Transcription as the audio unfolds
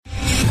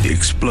The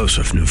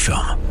explosive new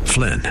film,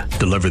 Flynn,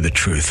 deliver the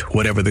truth,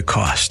 whatever the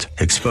cost.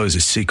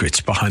 Exposes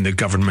secrets behind the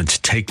government's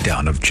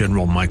takedown of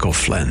General Michael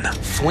Flynn.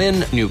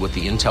 Flynn knew what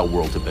the intel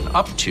world had been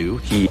up to.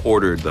 He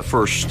ordered the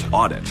first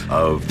audit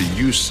of the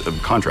use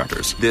of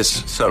contractors.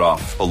 This set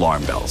off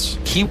alarm bells.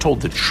 He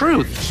told the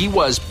truth. He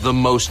was the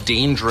most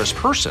dangerous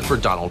person for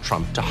Donald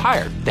Trump to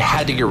hire. They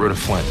had to get rid of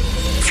Flynn.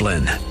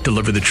 Flynn,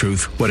 deliver the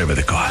truth, whatever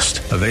the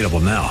cost. Available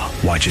now.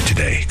 Watch it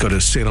today. Go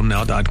to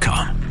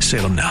salemnow.com.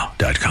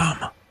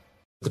 salemnow.com.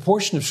 The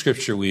portion of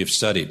Scripture we have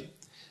studied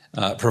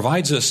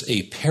provides us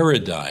a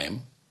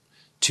paradigm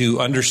to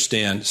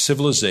understand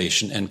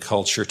civilization and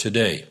culture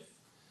today,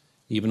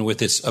 even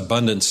with its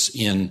abundance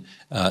in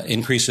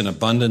increase in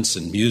abundance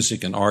in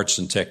music and arts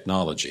and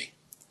technology.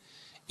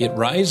 It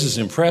rises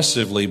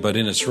impressively, but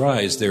in its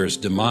rise there is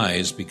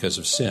demise because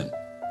of sin.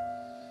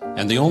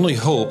 And the only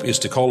hope is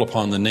to call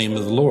upon the name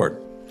of the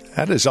Lord.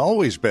 That has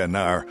always been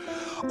our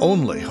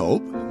only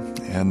hope,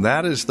 and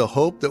that is the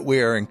hope that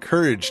we are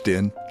encouraged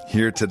in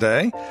here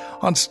today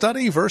on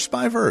Study Verse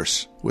by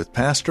Verse with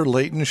Pastor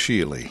Leighton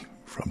Sheely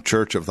from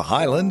Church of the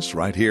Highlands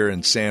right here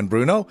in San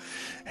Bruno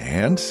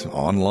and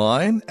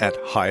online at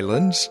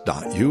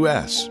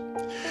highlands.us.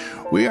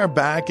 We are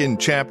back in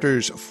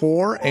chapters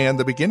 4 and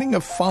the beginning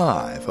of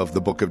 5 of the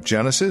book of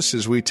Genesis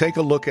as we take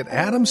a look at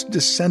Adam's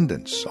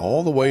descendants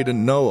all the way to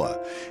Noah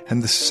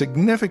and the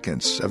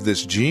significance of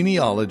this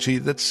genealogy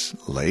that's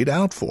laid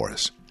out for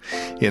us.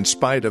 In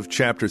spite of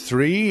chapter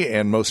 3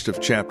 and most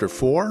of chapter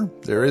 4,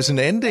 there is an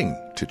ending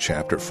to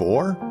chapter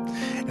 4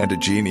 and a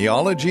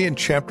genealogy in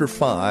chapter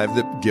 5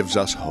 that gives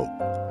us hope.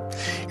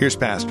 Here's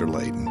Pastor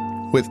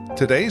Leighton with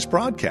today's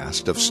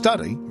broadcast of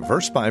Study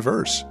Verse by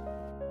Verse.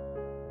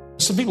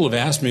 Some people have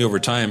asked me over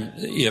time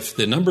if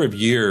the number of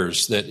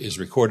years that is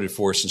recorded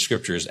for us in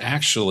Scripture is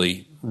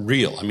actually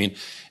real. I mean,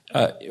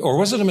 or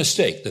was it a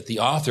mistake that the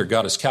author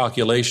got his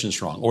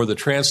calculations wrong or the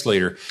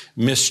translator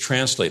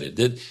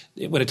mistranslated?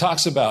 When it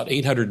talks about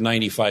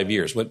 895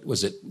 years, what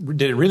was it?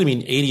 Did it really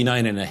mean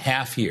 89 and a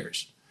half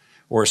years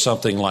or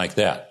something like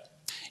that?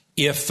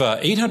 If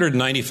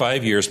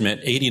 895 years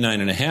meant 89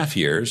 and a half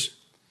years,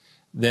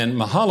 then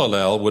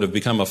Mahalalel would have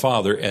become a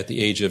father at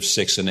the age of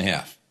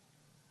 6.5.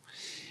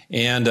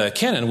 And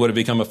Kenan would have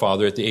become a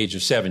father at the age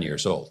of 7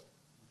 years old.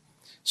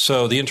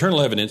 So the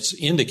internal evidence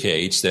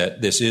indicates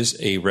that this is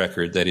a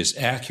record that is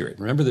accurate.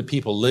 Remember that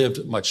people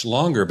lived much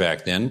longer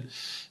back then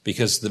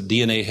because the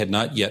DNA had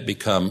not yet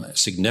become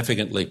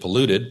significantly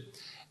polluted,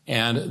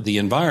 and the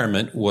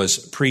environment was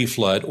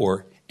pre-flood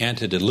or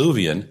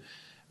antediluvian,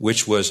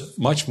 which was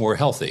much more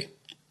healthy.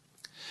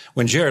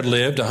 When Jared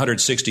lived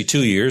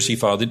 162 years, he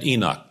fathered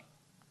Enoch.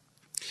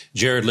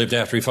 Jared lived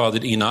after he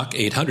fathered Enoch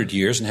 800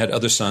 years and had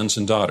other sons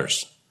and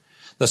daughters.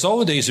 Thus all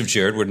the days of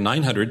Jared were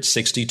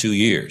 962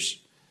 years.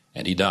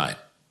 And he died.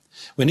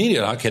 When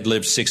Enoch had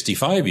lived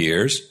 65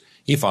 years,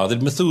 he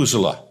fathered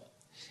Methuselah.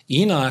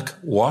 Enoch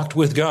walked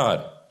with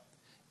God.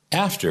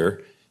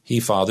 After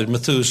he fathered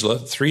Methuselah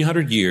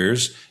 300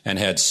 years and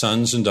had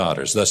sons and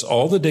daughters. Thus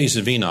all the days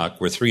of Enoch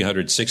were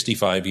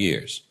 365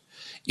 years.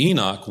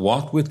 Enoch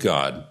walked with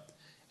God,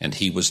 and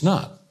he was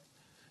not,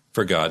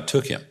 for God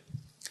took him.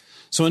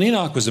 So when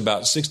Enoch was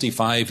about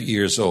 65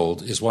 years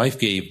old, his wife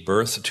gave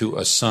birth to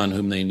a son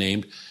whom they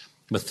named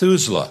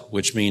Methuselah,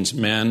 which means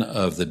man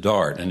of the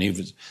dart. And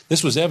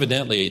this was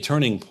evidently a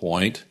turning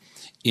point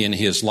in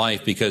his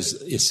life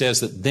because it says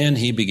that then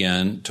he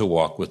began to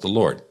walk with the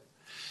Lord.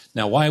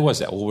 Now, why was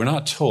that? Well, we're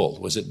not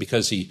told. Was it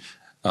because he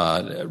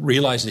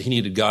realized that he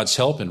needed God's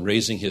help in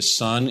raising his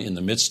son in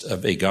the midst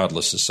of a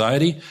godless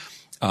society?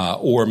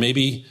 Or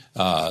maybe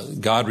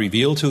God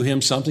revealed to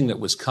him something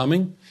that was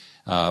coming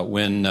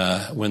when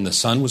the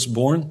son was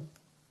born?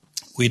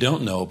 We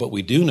don't know, but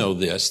we do know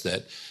this,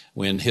 that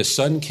when his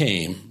son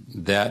came,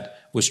 that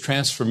was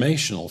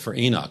transformational for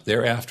Enoch.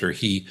 Thereafter,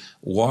 he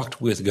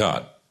walked with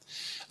God.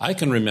 I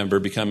can remember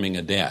becoming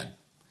a dad.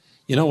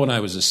 You know, when I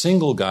was a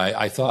single guy,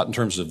 I thought in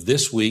terms of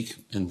this week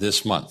and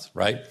this month,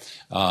 right?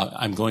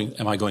 Am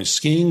I going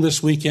skiing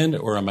this weekend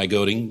or am I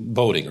going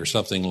boating or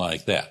something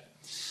like that?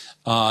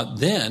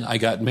 Then I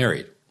got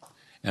married.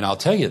 And I'll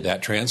tell you,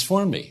 that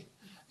transformed me.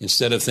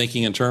 Instead of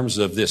thinking in terms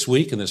of this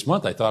week and this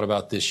month, I thought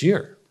about this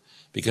year.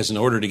 Because in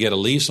order to get a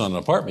lease on an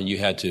apartment, you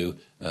had to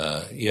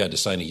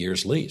sign a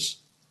year's lease.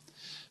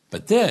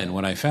 But then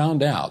when I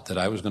found out that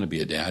I was going to be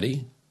a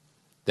daddy,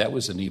 that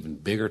was an even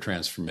bigger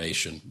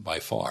transformation by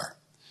far.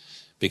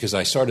 Because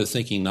I started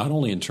thinking not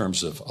only in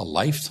terms of a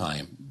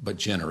lifetime, but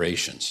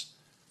generations.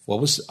 What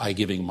was I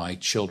giving my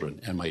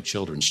children and my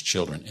children's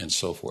children and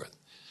so forth?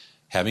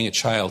 Having a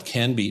child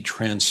can be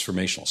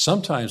transformational.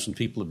 Sometimes when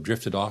people have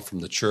drifted off from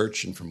the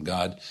church and from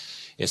God,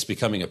 it's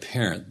becoming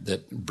apparent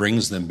that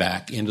brings them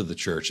back into the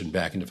church and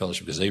back into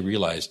fellowship because they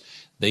realized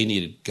they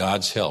needed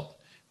God's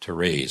help to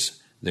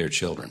raise their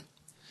children.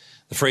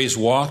 The phrase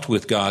walked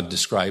with God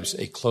describes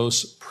a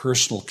close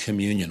personal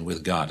communion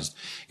with God.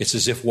 It's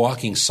as if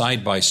walking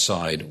side by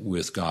side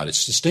with God.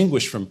 It's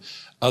distinguished from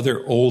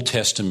other Old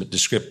Testament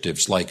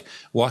descriptives like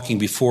walking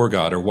before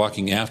God or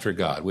walking after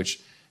God,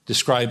 which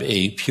describe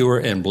a pure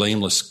and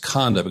blameless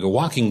conduct, because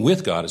walking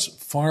with God is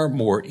far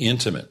more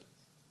intimate.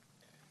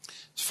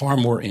 It's far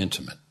more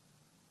intimate.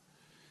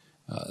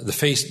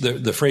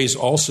 The phrase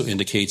also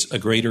indicates a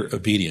greater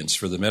obedience,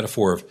 for the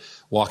metaphor of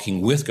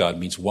walking with God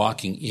means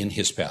walking in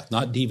his path,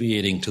 not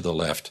deviating to the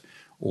left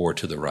or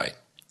to the right.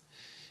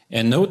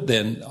 And note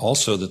then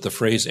also that the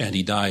phrase, and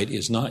he died,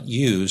 is not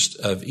used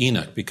of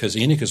Enoch, because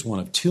Enoch is one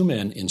of two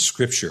men in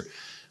Scripture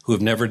who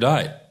have never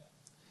died.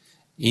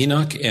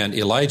 Enoch and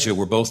Elijah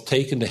were both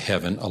taken to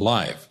heaven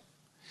alive.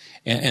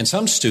 And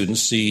some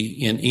students see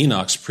in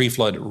Enoch's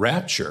pre-flood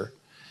rapture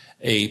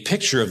a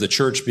picture of the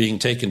church being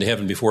taken to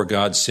heaven before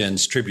God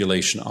sends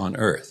tribulation on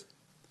earth.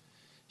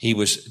 He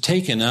was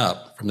taken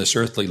up from this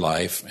earthly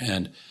life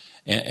and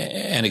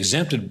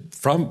exempted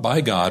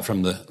by God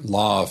from the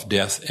law of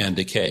death and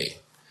decay,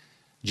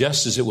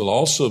 just as it will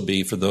also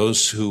be for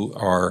those who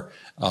are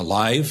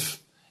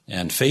alive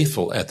and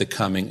faithful at the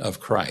coming of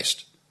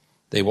Christ.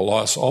 They will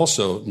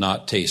also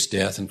not taste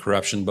death and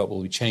corruption, but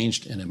will be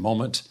changed in a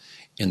moment,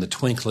 in the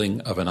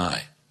twinkling of an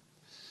eye.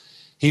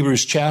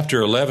 Hebrews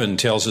chapter 11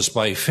 tells us,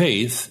 by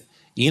faith,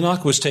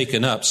 Enoch was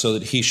taken up so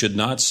that he should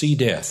not see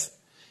death,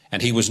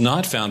 and he was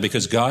not found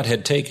because God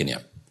had taken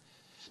him.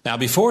 Now,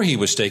 before he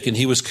was taken,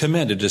 he was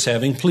commended as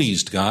having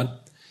pleased God.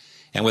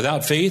 And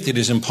without faith, it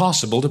is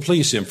impossible to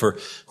please him, for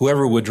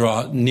whoever would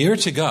draw near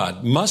to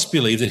God must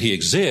believe that he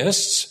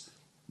exists.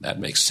 That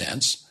makes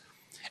sense.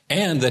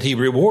 And that he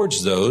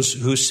rewards those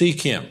who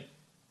seek him.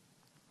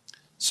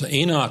 So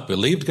Enoch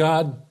believed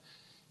God,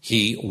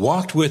 he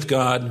walked with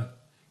God,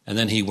 and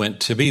then he went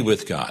to be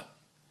with God,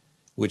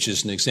 which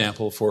is an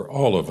example for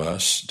all of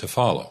us to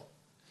follow.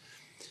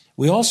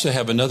 We also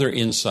have another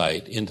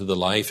insight into the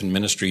life and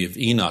ministry of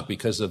Enoch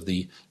because of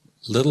the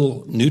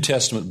little New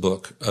Testament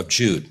book of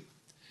Jude.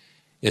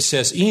 It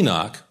says,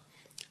 Enoch,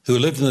 who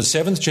lived in the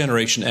 7th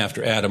generation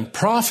after Adam,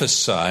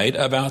 prophesied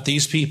about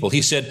these people.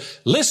 He said,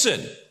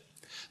 listen,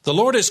 the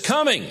Lord is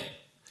coming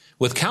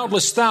with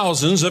countless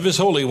thousands of his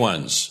holy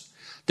ones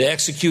to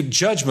execute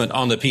judgment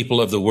on the people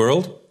of the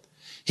world.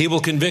 He will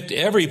convict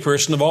every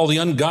person of all the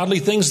ungodly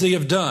things they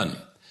have done,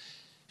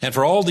 and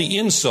for all the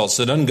insults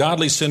that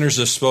ungodly sinners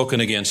have spoken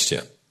against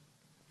him.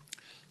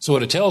 So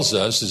what it tells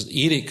us is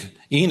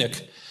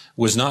Enoch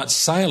was not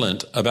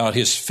silent about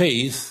his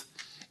faith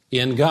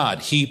in God.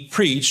 He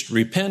preached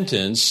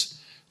repentance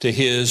to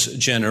his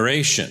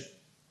generation.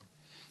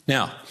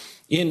 Now,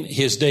 in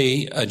his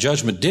day, a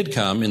judgment did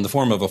come in the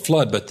form of a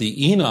flood, but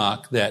the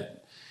Enoch the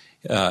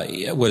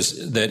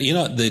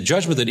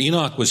judgment that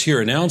Enoch was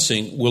here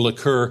announcing will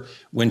occur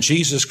when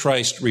Jesus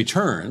Christ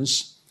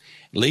returns,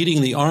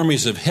 leading the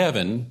armies of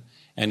heaven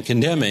and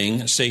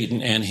condemning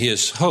Satan and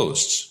his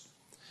hosts.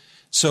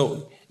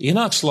 So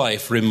Enoch's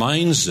life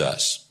reminds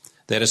us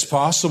that it's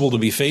possible to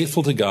be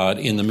faithful to God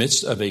in the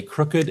midst of a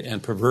crooked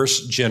and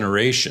perverse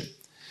generation.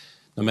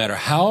 No matter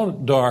how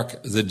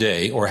dark the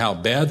day or how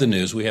bad the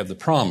news, we have the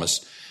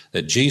promise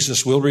that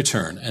Jesus will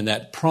return, and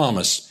that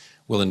promise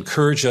will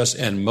encourage us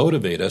and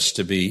motivate us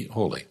to be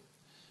holy.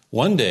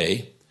 One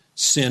day,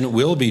 sin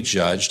will be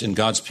judged and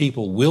God's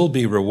people will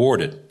be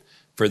rewarded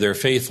for their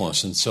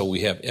faithfulness. And so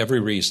we have every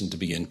reason to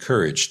be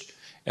encouraged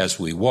as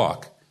we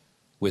walk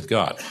with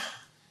God.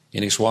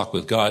 Enoch's walk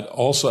with God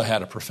also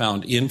had a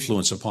profound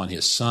influence upon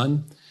his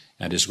son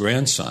and his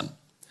grandson.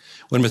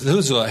 When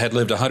Methuselah had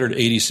lived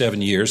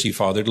 187 years, he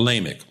fathered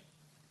Lamech.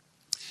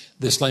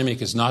 This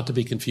Lamech is not to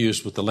be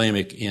confused with the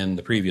Lamech in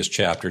the previous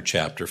chapter,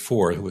 chapter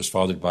 4, who was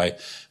fathered by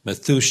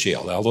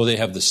Methuselah. Although they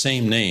have the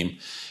same name,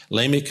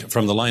 Lamech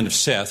from the line of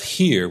Seth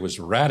here was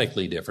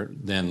radically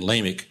different than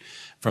Lamech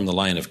from the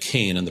line of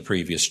Cain in the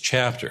previous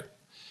chapter.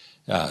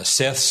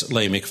 Seth's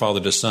Lamech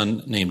fathered a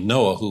son named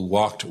Noah, who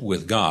walked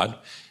with God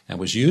and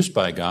was used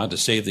by God to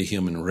save the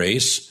human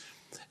race.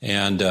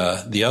 And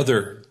the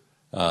other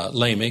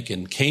Lamech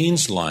in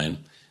Cain's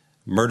line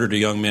murdered a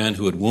young man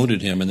who had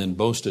wounded him and then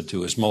boasted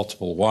to his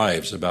multiple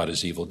wives about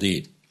his evil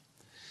deed.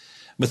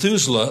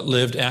 Methuselah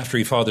lived after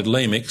he fathered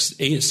Lamech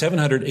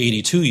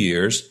 782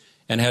 years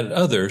and had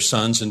other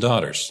sons and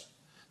daughters.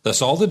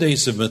 Thus all the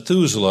days of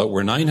Methuselah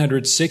were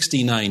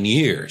 969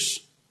 years,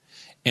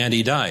 and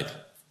he died.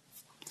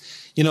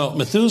 You know,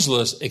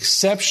 Methuselah's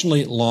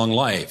exceptionally long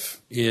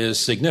life is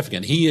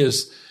significant. He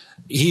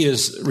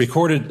is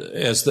recorded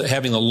as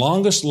having the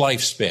longest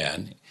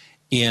lifespan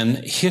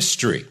in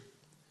history.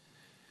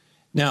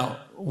 Now,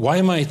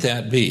 why might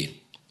that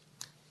be?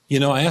 You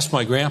know, I asked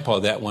my grandpa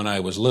that when I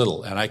was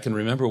little, and I can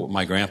remember what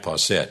my grandpa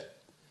said.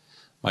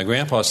 My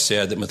grandpa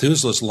said that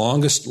Methuselah's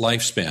longest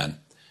lifespan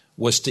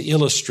was to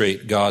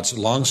illustrate God's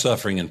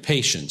long-suffering and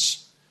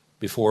patience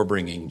before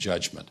bringing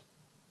judgment.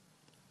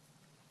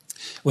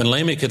 When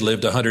Lamech had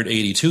lived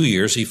 182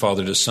 years, he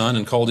fathered a son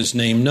and called his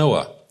name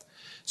Noah,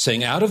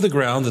 saying, out of the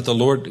ground that the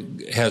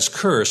Lord has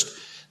cursed,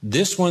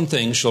 this one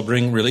thing shall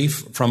bring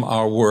relief from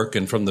our work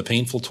and from the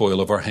painful toil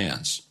of our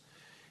hands.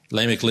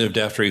 Lamech lived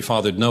after he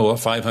fathered Noah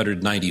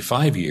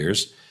 595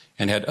 years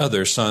and had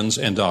other sons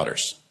and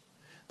daughters.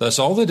 Thus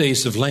all the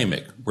days of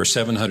Lamech were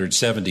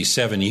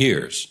 777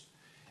 years,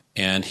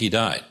 and he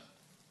died.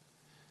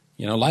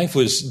 Life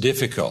was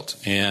difficult,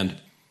 and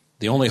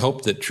the only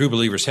hope that true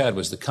believers had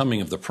was the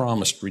coming of the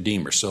promised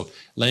Redeemer. So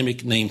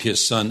Lamech named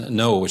his son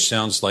Noah, which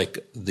sounds like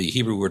the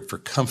Hebrew word for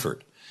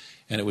comfort.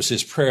 And it was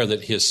his prayer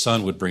that his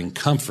son would bring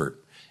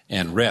comfort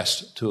and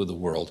rest to the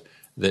world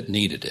that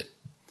needed it.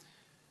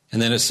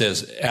 And then it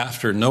says,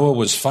 after Noah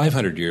was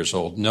 500 years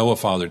old, Noah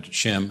fathered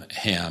Shem,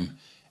 Ham,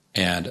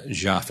 and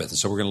Japheth. And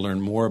so we're going to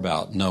learn more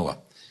about Noah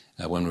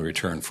when we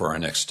return for our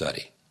next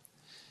study.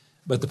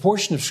 But the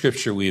portion of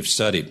Scripture we have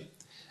studied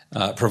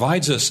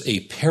provides us a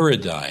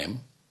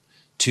paradigm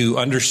to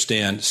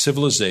understand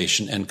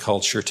civilization and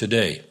culture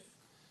today,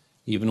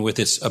 even with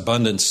its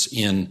abundance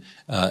in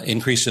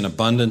increase in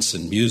abundance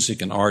in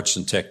music and arts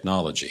and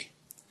technology.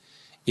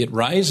 It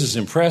rises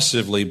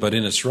impressively, but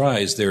in its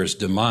rise there is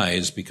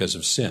demise because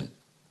of sin.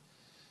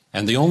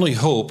 And the only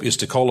hope is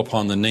to call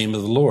upon the name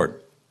of the Lord.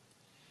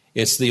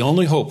 It's the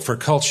only hope for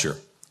culture.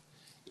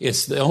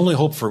 It's the only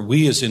hope for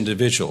we as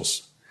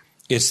individuals.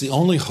 It's the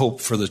only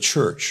hope for the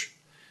church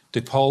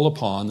to call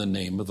upon the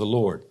name of the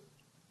Lord.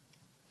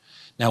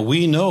 Now,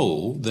 we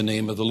know the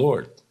name of the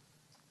Lord.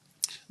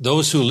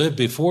 Those who lived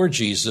before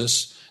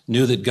Jesus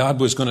knew that God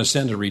was going to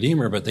send a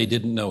Redeemer, but they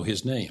didn't know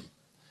his name.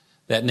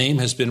 That name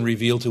has been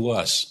revealed to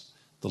us.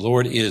 The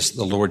Lord is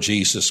the Lord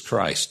Jesus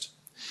Christ.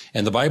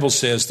 And the Bible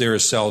says there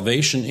is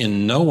salvation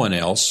in no one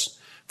else,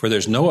 for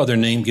there's no other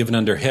name given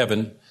under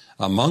heaven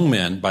among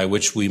men by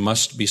which we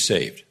must be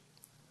saved.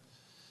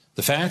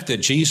 The fact that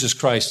Jesus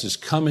Christ is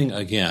coming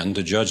again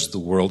to judge the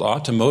world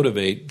ought to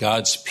motivate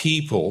God's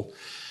people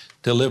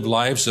to live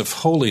lives of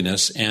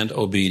holiness and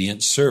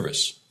obedient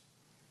service.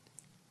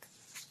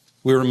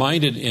 We're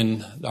reminded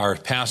in our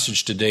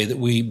passage today that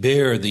we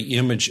bear the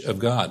image of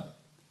God.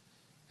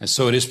 And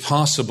so it is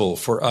possible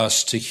for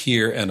us to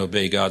hear and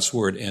obey God's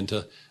word and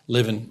to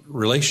live in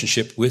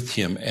relationship with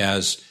him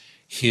as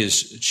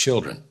his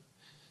children.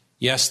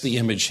 Yes, the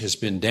image has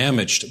been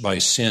damaged by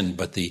sin,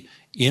 but the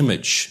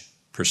image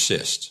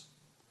persists.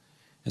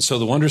 And so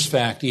the wondrous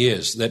fact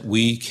is that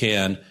we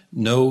can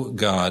know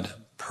God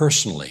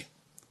personally.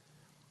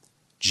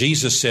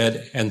 Jesus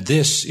said, and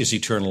this is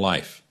eternal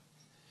life,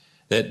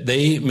 that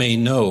they may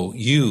know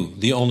you,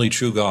 the only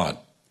true God,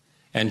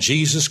 and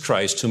Jesus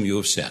Christ whom you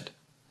have sent.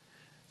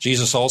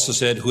 Jesus also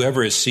said,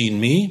 whoever has seen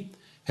me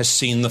has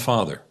seen the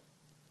Father.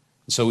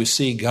 And so we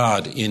see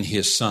God in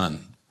his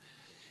Son,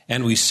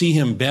 and we see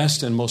him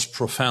best and most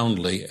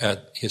profoundly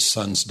at his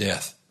Son's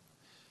death.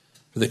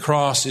 For the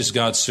cross is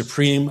God's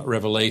supreme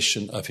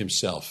revelation of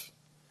himself.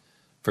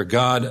 For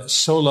God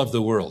so loved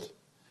the world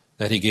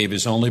that he gave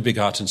his only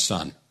begotten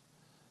Son,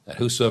 that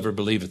whosoever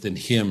believeth in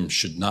him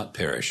should not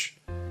perish,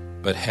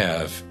 but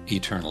have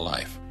eternal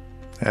life.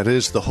 That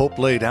is the hope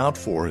laid out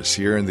for us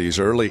here in these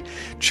early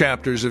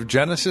chapters of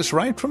Genesis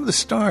right from the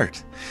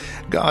start.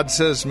 God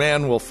says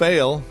man will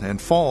fail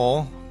and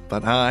fall,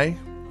 but I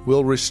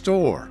will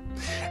restore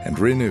and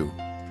renew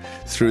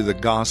through the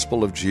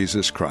gospel of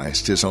Jesus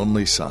Christ, his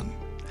only Son.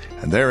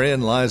 And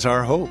therein lies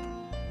our hope.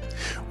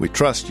 We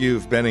trust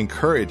you've been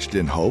encouraged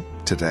in hope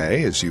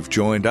today as you've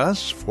joined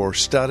us for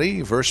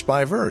study verse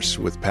by verse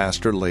with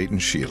Pastor Leighton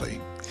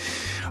Sheely.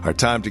 Our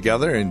time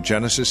together in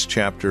Genesis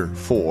chapter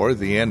 4,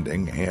 the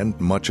ending, and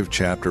much of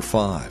chapter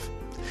 5.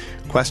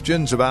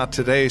 Questions about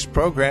today's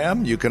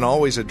program, you can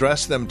always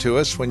address them to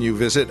us when you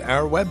visit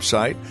our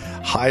website,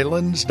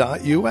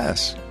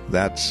 highlands.us.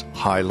 That's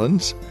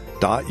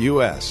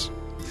highlands.us.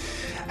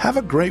 Have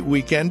a great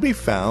weekend. Be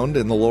found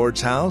in the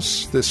Lord's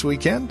house this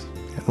weekend.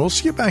 And we'll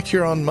see you back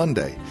here on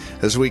Monday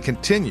as we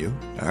continue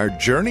our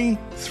journey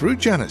through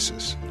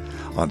Genesis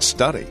on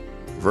Study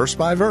Verse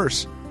by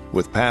Verse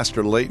with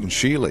Pastor Leighton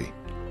Sheely.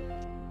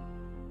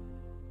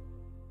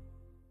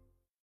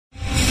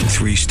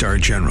 3-star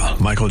General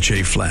Michael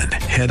J. Flynn,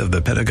 head of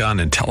the Pentagon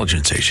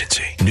Intelligence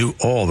Agency, knew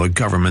all the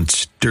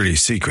government's dirty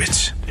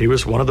secrets. He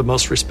was one of the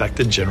most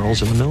respected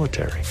generals in the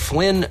military.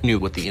 Flynn knew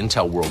what the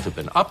intel world had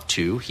been up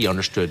to. He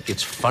understood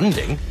its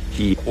funding.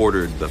 He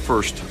ordered the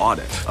first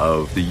audit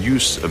of the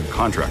use of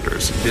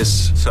contractors.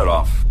 This set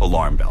off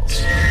alarm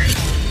bells.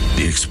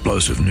 The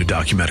explosive new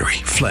documentary,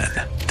 Flynn,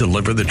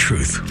 Deliver the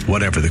Truth,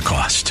 Whatever the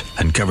Cost,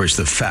 uncovers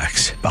the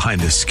facts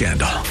behind this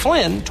scandal.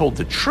 Flynn told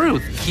the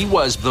truth. He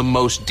was the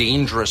most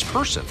dangerous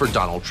person for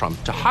Donald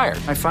Trump to hire.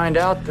 I find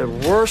out the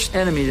worst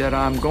enemy that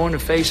I'm going to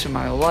face in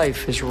my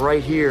life is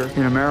right here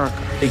in America.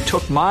 They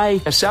took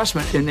my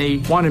assessment and they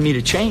wanted me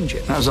to change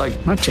it. And I was like,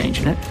 I'm not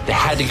changing it. They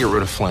had to get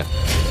rid of Flynn.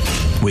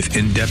 With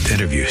in-depth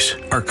interviews,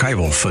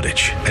 archival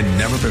footage, and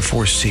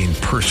never-before-seen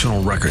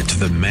personal records of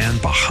the man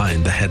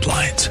behind the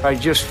headlines. I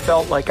just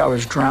felt like I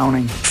was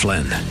drowning.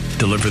 Flynn,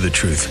 Deliver the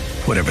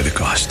Truth, Whatever the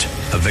Cost.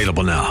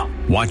 Available now.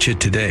 Watch it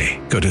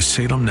today. Go to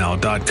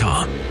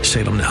salemnow.com.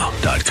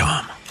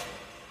 salemnow.com.